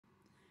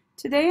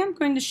Today I'm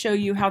going to show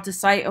you how to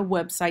cite a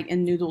website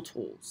in Noodle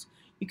Tools.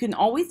 You can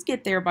always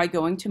get there by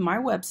going to my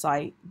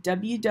website,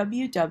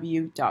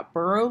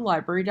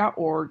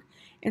 www.burrowlibrary.org,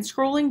 and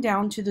scrolling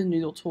down to the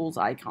Noodle Tools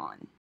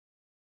icon.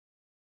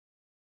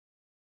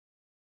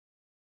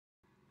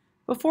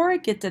 Before I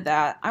get to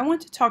that, I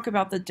want to talk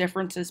about the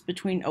differences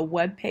between a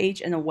web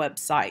page and a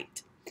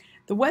website.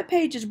 The web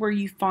page is where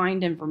you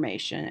find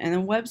information, and a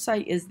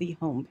website is the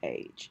home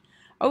page.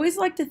 I always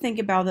like to think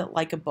about it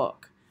like a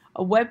book.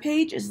 A web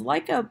page is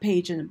like a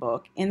page in a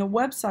book, and a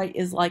website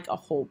is like a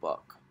whole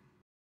book.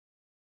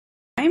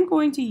 I am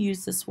going to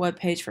use this web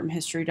page from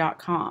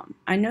history.com.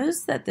 I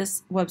noticed that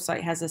this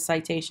website has a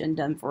citation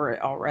done for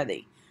it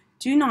already.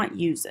 Do not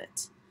use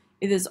it.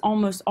 It is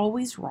almost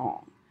always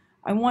wrong.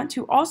 I want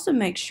to also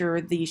make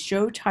sure the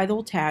show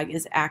title tag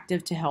is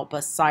active to help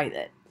us cite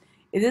it.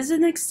 It is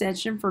an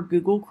extension for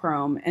Google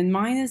Chrome, and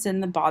mine is in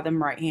the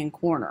bottom right hand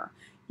corner.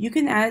 You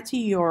can add it to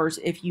yours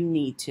if you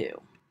need to.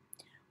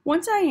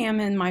 Once I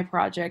am in my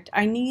project,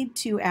 I need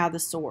to add a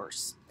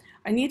source.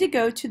 I need to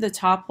go to the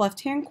top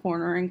left-hand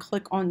corner and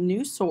click on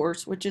New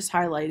Source, which is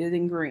highlighted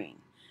in green.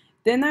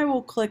 Then I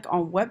will click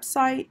on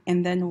Website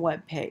and then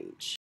Web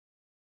Page.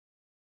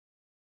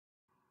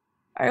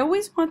 I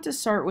always want to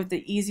start with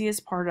the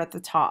easiest part at the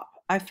top.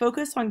 I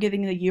focus on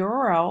getting the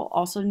URL,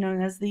 also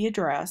known as the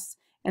address,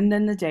 and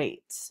then the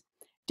dates.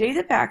 Date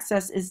of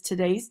access is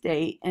today's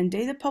date, and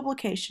date of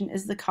publication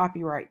is the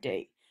copyright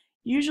date,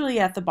 usually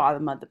at the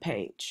bottom of the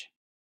page.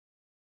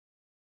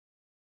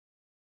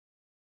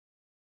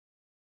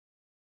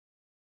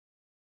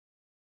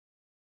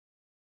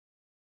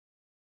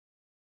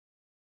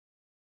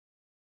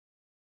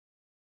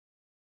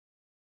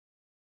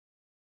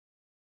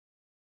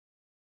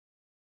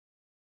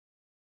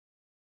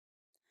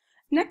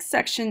 Next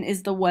section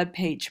is the web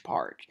page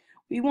part.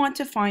 We want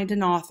to find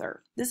an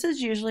author. This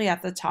is usually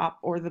at the top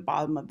or the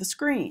bottom of the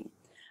screen.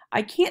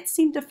 I can't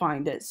seem to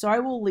find it, so I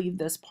will leave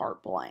this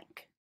part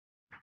blank.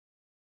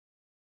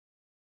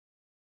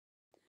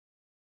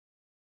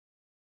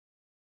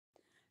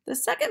 The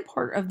second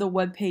part of the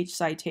web page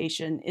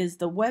citation is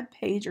the web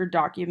page or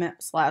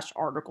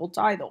document/article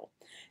title.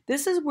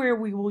 This is where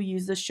we will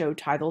use the show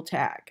title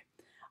tag.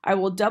 I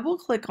will double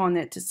click on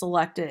it to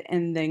select it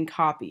and then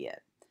copy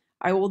it.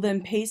 I will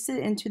then paste it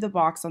into the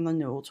box on the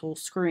Noodle Tool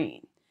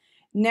screen.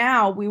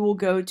 Now we will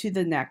go to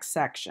the next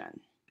section.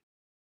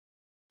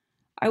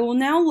 I will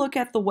now look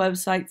at the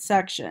website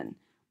section.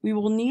 We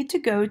will need to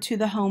go to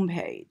the home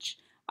page.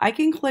 I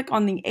can click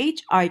on the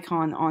H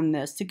icon on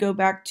this to go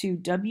back to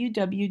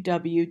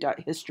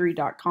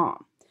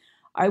www.history.com.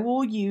 I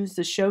will use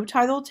the show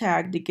title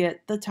tag to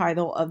get the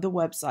title of the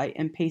website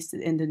and paste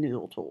it into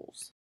Noodle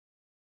Tools.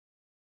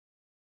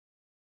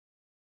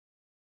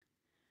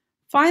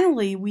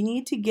 Finally, we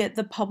need to get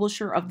the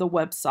publisher of the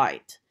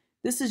website.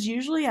 This is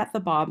usually at the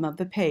bottom of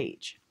the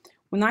page.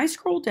 When I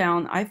scroll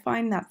down, I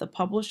find that the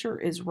publisher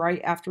is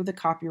right after the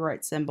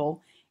copyright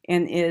symbol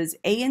and is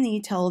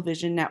A&E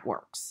Television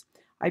Networks.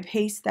 I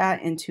paste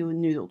that into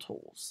Noodle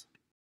Tools.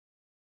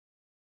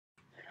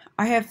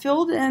 I have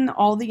filled in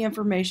all the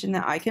information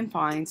that I can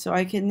find, so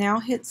I can now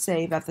hit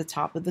save at the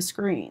top of the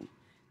screen.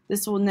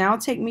 This will now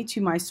take me to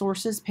my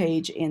sources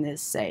page and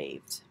is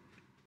saved.